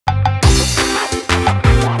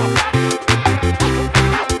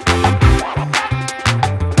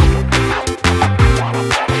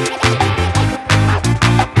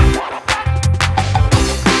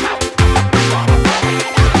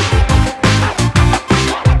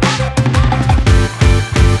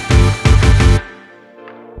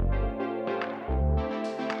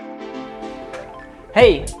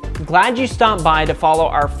Hey, glad you stopped by to follow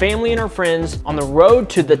our family and our friends on the road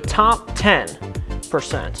to the top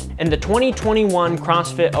 10% in the 2021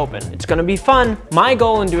 CrossFit Open. It's gonna be fun. My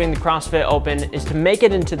goal in doing the CrossFit Open is to make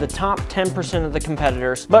it into the top 10% of the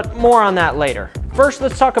competitors, but more on that later. First,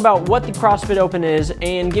 let's talk about what the CrossFit Open is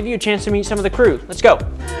and give you a chance to meet some of the crew. Let's go.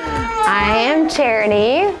 I am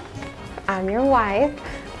Charity. I'm your wife,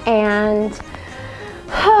 and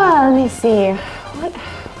let me see.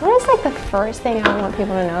 What is like the first thing I want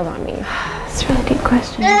people to know about me? That's a really good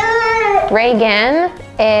question. Reagan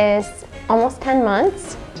is almost 10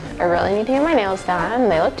 months. I really need to get my nails done.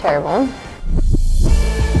 They look terrible.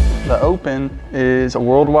 The Open is a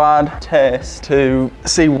worldwide test to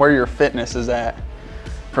see where your fitness is at.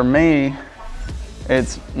 For me,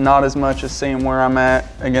 it's not as much as seeing where I'm at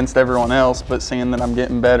against everyone else, but seeing that I'm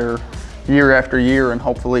getting better year after year and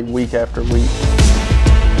hopefully week after week.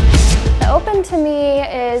 The Open to me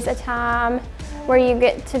is a time where you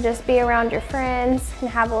get to just be around your friends and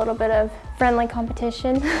have a little bit of friendly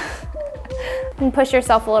competition and push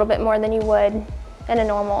yourself a little bit more than you would in a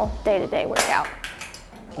normal day-to-day workout.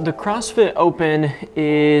 The CrossFit Open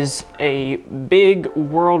is a big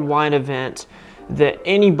worldwide event that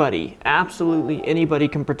anybody, absolutely anybody,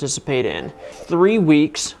 can participate in. 3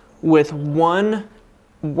 weeks with one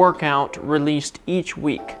workout released each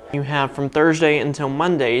week. You have from Thursday until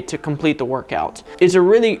Monday to complete the workout. It's a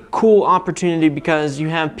really cool opportunity because you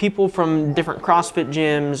have people from different CrossFit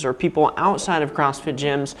gyms or people outside of CrossFit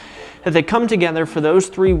gyms that they come together for those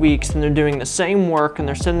 3 weeks and they're doing the same work and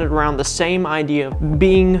they're centered around the same idea of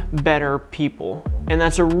being better people. And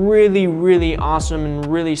that's a really, really awesome and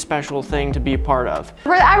really special thing to be a part of.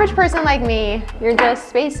 For the average person like me, you're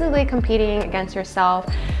just basically competing against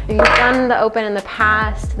yourself. If you've done the Open in the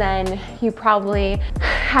past, then you probably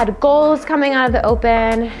had goals coming out of the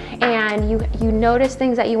Open and you noticed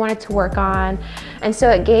things that you wanted to work on. And so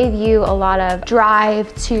it gave you a lot of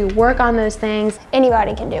drive to work on those things.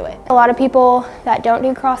 Anybody can do it. A lot of people that don't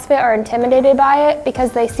do CrossFit are intimidated by it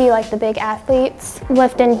because they see like the big athletes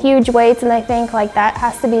lifting huge weights and they think like that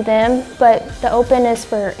has to be them, but the Open is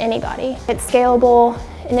for anybody. It's scalable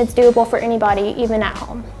and it's doable for anybody, even at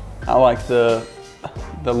home. I like the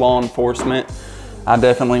law enforcement. I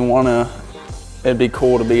definitely it'd be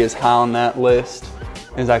cool to be as high on that list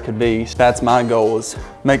as I could be. That's my goal, is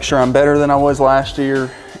make sure I'm better than I was last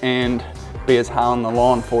year and be as high on the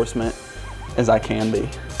law enforcement as I can be.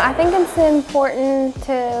 I think it's important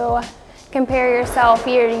to compare yourself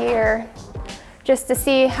year to year just to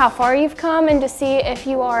see how far you've come and to see if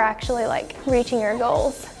you are actually like reaching your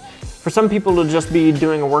goals. For some people to just be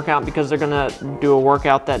doing a workout because they're gonna do a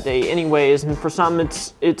workout that day anyways, and for some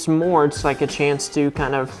it's like a chance to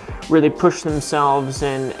kind of really push themselves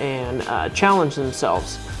and challenge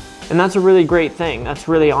themselves. And that's a really great thing. That's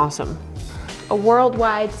really awesome. A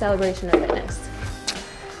worldwide celebration of fitness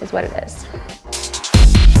is what it is.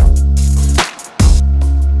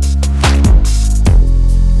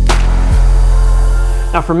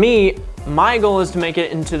 Now for me, my goal is to make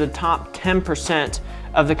it into the top 10%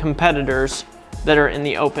 of the competitors that are in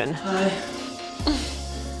the Open.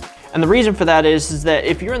 And the reason for that is that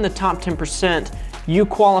if you're in the top 10%, you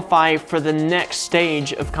qualify for the next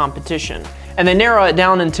stage of competition. And they narrow it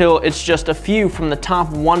down until it's just a few from the top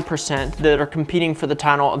 1% that are competing for the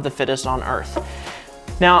title of the fittest on earth.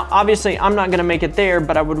 Now, obviously, I'm not gonna make it there,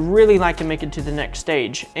 but I would really like to make it to the next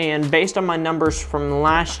stage. And based on my numbers from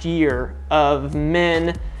last year of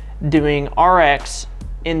men doing RX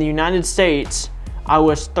in the United States, I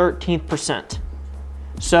was 13%.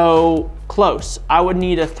 So close. I would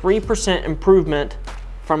need a 3% improvement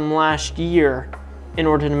from last year in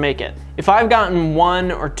order to make it. If I've gotten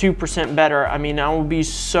 1 or 2% better, I mean, I will be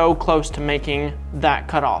so close to making that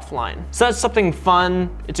cutoff line. So that's something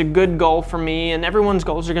fun. It's a good goal for me, and everyone's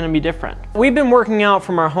goals are gonna be different. We've been working out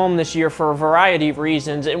from our home this year for a variety of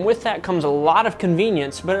reasons, and with that comes a lot of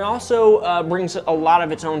convenience, but it also brings a lot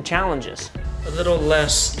of its own challenges. A little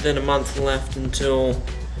less than a month left until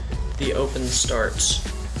the Open starts.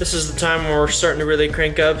 This is the time where we're starting to really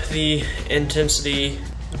crank up the intensity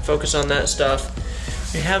and focus on that stuff.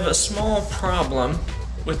 We have a small problem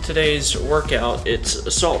with today's workout. It's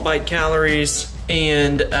assault bike calories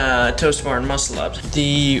and toast bar and muscle ups.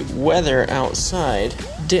 The weather outside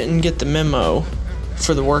didn't get the memo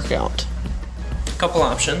for the workout. A couple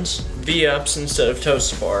options: V-ups instead of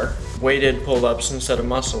toast bar, weighted pull-ups instead of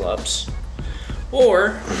muscle ups,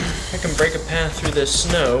 or I can break a path through this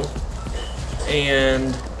snow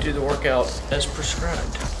and do the workout as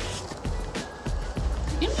prescribed.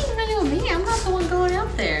 You need to video me. I'm not the one going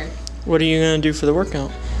out there. What are you gonna do for the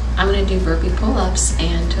workout? I'm gonna do burpee pull-ups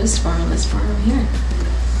and toast bar on this bar over here.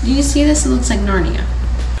 Do you see this? It looks like Narnia.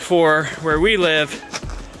 For where we live,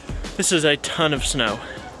 this is a ton of snow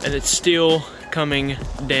and it's still coming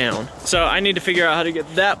down. So I need to figure out how to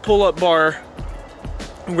get that pull-up bar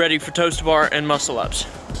ready for toast bar and muscle ups.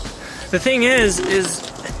 The thing is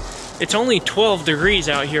it's only 12 degrees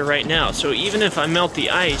out here right now, so even if I melt the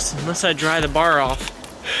ice, unless I dry the bar off,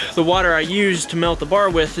 the water I use to melt the bar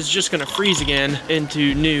with is just gonna freeze again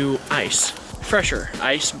into new ice. Fresher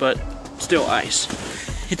ice, but still ice.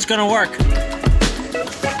 It's gonna work.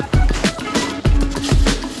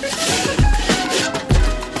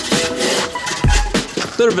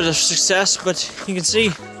 A little bit of success, but you can see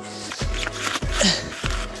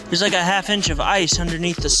there's like a ½ inch of ice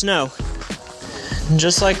underneath the snow. And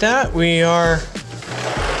just like that, we are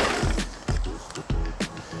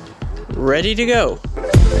ready to go.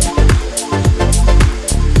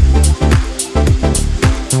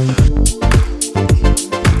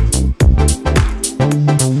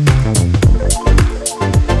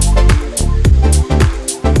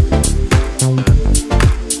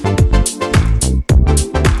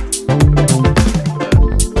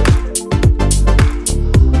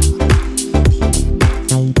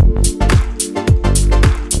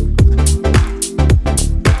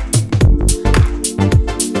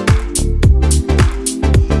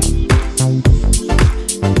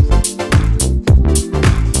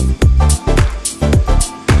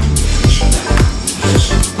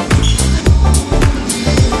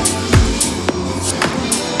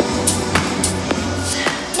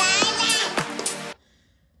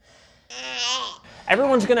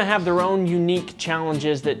 Everyone's gonna have their own unique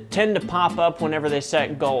challenges that tend to pop up whenever they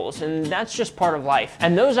set goals, and that's just part of life.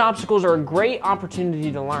 And those obstacles are a great opportunity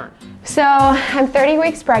to learn. So I'm 30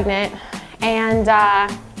 weeks pregnant, and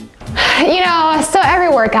you know, so every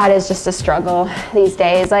workout is just a struggle these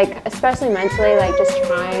days, like especially mentally, like just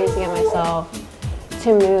trying to get myself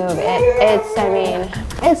to move. I mean,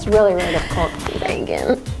 it's really, really difficult to be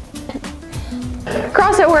Reagan.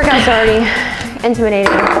 CrossFit workouts are already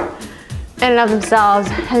intimidating in and of themselves,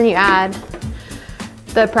 and then you add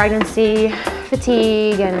the pregnancy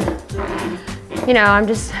fatigue, and you know, I'm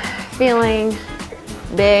just feeling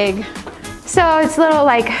big. So it's a little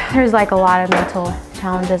like, there's like a lot of mental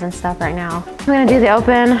challenges and stuff right now. I'm gonna do the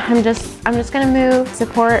open. I'm just gonna move,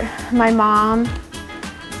 support my mom.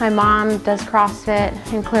 My mom does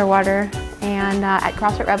CrossFit in Clearwater and at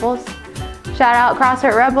CrossFit Rebels. Shout out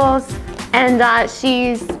CrossFit Rebels. And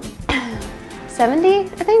she's 70, I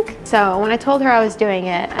think. So when I told her I was doing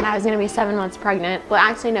it and I was gonna be 7 months pregnant, well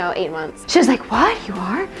actually no, 8 months. She was like, what, you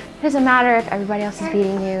are? It doesn't matter if everybody else is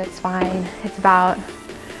beating you, it's fine. It's about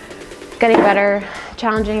getting better,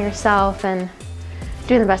 challenging yourself, and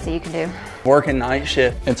doing the best that you can do. Working night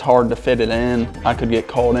shift, it's hard to fit it in. I could get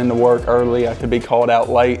called into work early, I could be called out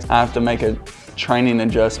late. I have to make a training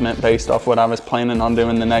adjustment based off what I was planning on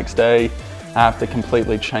doing the next day. I have to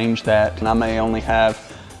completely change that, and I may only have,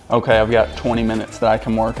 okay, I've got 20 minutes that I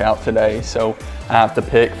can work out today, so I have to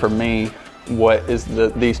pick for me, what is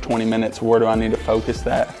these 20 minutes, where do I need to focus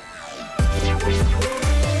that?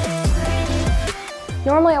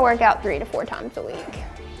 Normally I work out 3 to 4 times a week.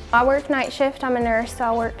 I work night shift, I'm a nurse, so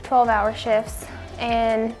I work 12-hour shifts,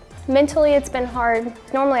 and mentally it's been hard.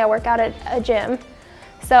 Normally I work out at a gym,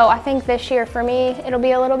 so I think this year for me it'll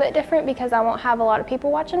be a little bit different because I won't have a lot of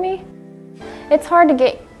people watching me. It's hard to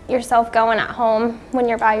get yourself going at home when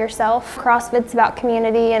you're by yourself. CrossFit's about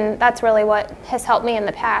community, and that's really what has helped me in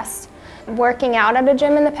the past. Working out at a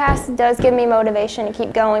gym in the past does give me motivation to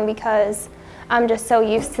keep going because I'm just so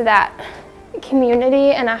used to that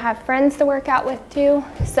community, and I have friends to work out with too.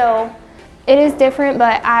 So it is different,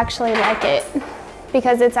 but I actually like it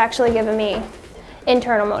because it's actually given me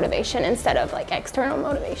internal motivation instead of like external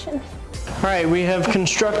motivation. All right, we have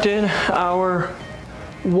constructed our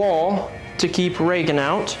wall to keep Reagan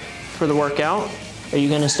out for the workout. Are you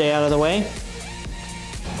gonna stay out of the way?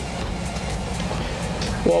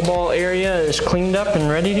 Wall ball area is cleaned up and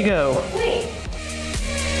ready to go.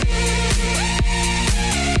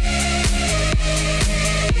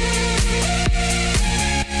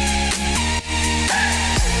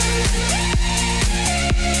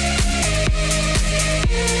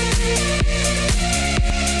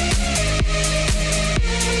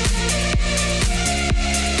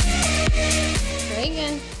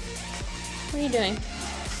 Reagan, what are you doing?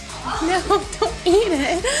 No, don't eat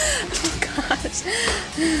it. Oh gosh.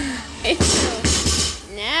 It's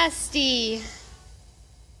so nasty.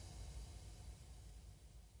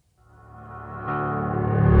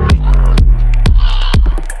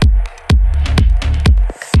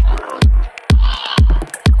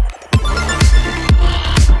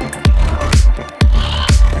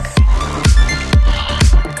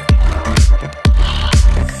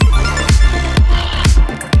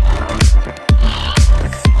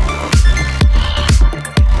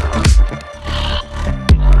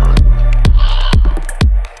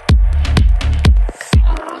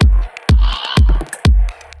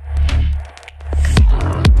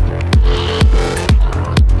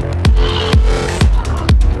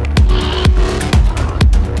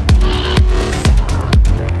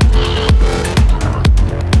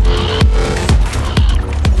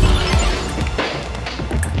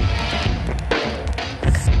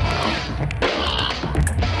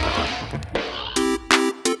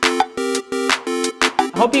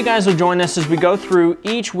 Hope you guys will join us as we go through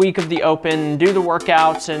each week of the Open, do the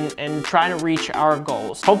workouts, and try to reach our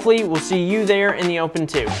goals. Hopefully, we'll see you there in the Open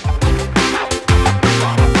too.